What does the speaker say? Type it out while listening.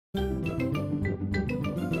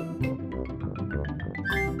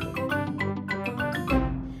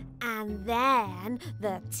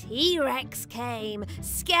the T-Rex came,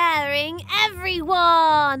 scaring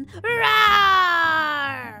everyone.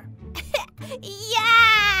 Roar!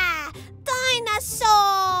 Yeah!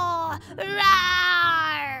 Dinosaur!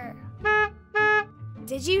 Roar!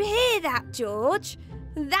 Did you hear that, George?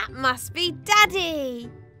 That must be Daddy.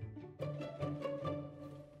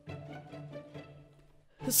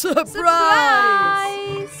 Surprise!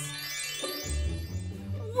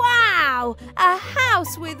 Wow! A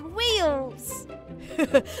house with wheels!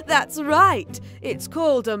 That's right. It's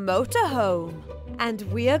called a motorhome. And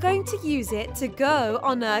we are going to use it to go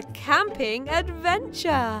on a camping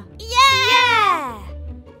adventure. Yeah!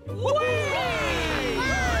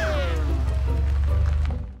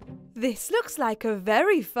 This looks like a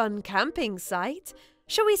very fun camping site.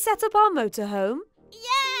 Shall we set up our motorhome?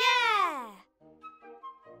 Yeah!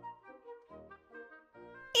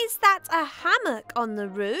 Is that a hammock on the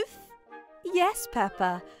roof? Yes,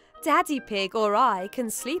 Peppa. Daddy Pig or I can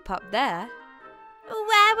sleep up there.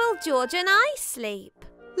 Where will George and I sleep?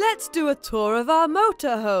 Let's do a tour of our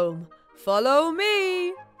motorhome. Follow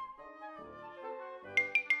me.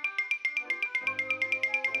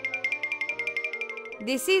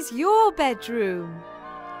 This is your bedroom.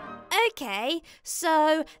 Okay,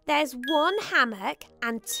 so there's one hammock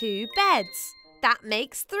and 2 beds. That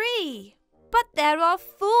makes 3. But there are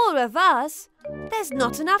 4 of us. There's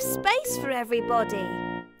not enough space for everybody.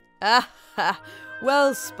 Ah,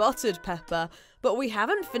 well spotted, Peppa. But we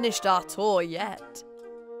haven't finished our tour yet.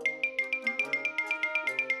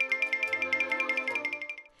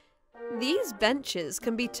 These benches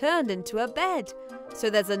can be turned into a bed, so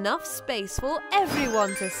there's enough space for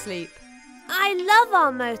everyone to sleep. I love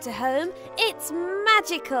our motorhome. It's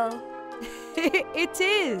magical. It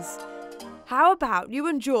is. How about you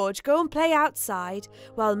and George go and play outside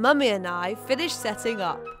while Mummy and I finish setting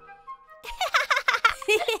up?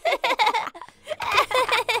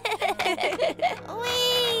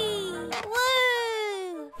 Whee!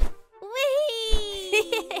 Woo!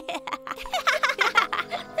 Whee!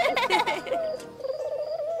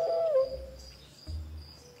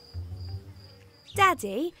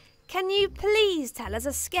 Daddy, can you please tell us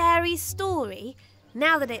a scary story?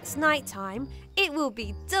 Now that it's night time, it will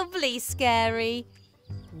be doubly scary.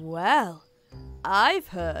 Well, I've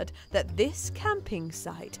heard that this camping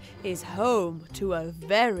site is home to a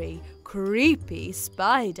very creepy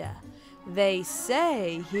spider. They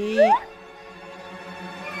say he...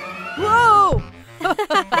 Whoa!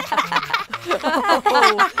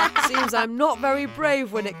 Oh, seems I'm not very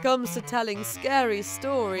brave when it comes to telling scary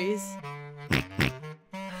stories.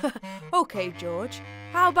 Okay, George,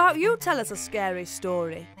 how about you tell us a scary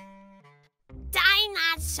story?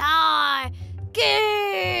 Dinosaur!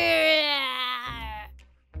 Grrr!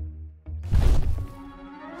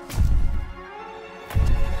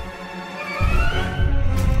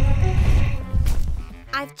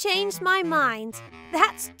 I've changed my mind.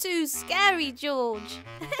 That's too scary, George.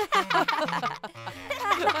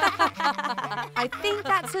 I think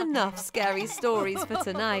that's enough scary stories for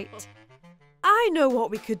tonight. I know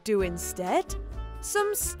what we could do instead.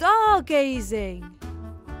 Some stargazing.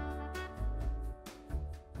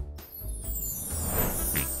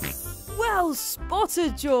 Well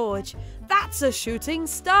spotted, George. That's a shooting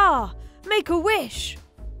star. Make a wish.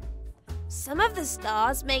 Some of the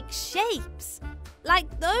stars make shapes,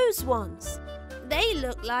 like those ones. They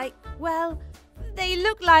look like, well, they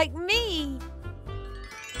look like me.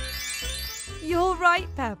 You're right,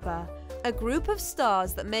 Peppa. A group of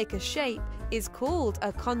stars that make a shape is called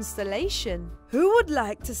a constellation. Who would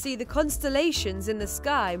like to see the constellations in the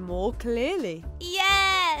sky more clearly?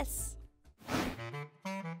 Yes!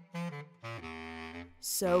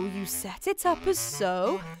 So you set it up as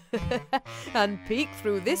so and peek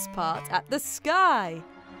through this part at the sky.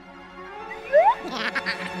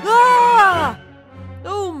 Ah!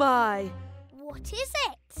 Oh my! What is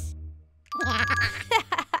it?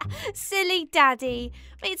 Silly Daddy,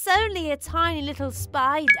 it's only a tiny little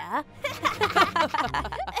spider.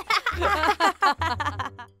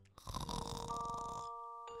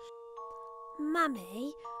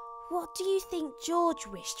 Mummy, what do you think George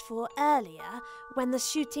wished for earlier when the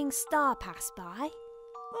shooting star passed by?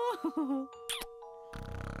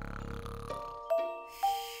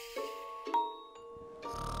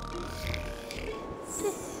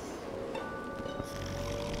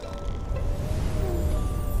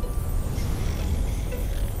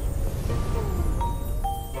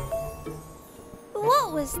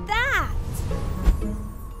 What was that?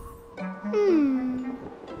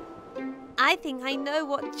 I think I know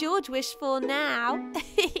what George wished for now.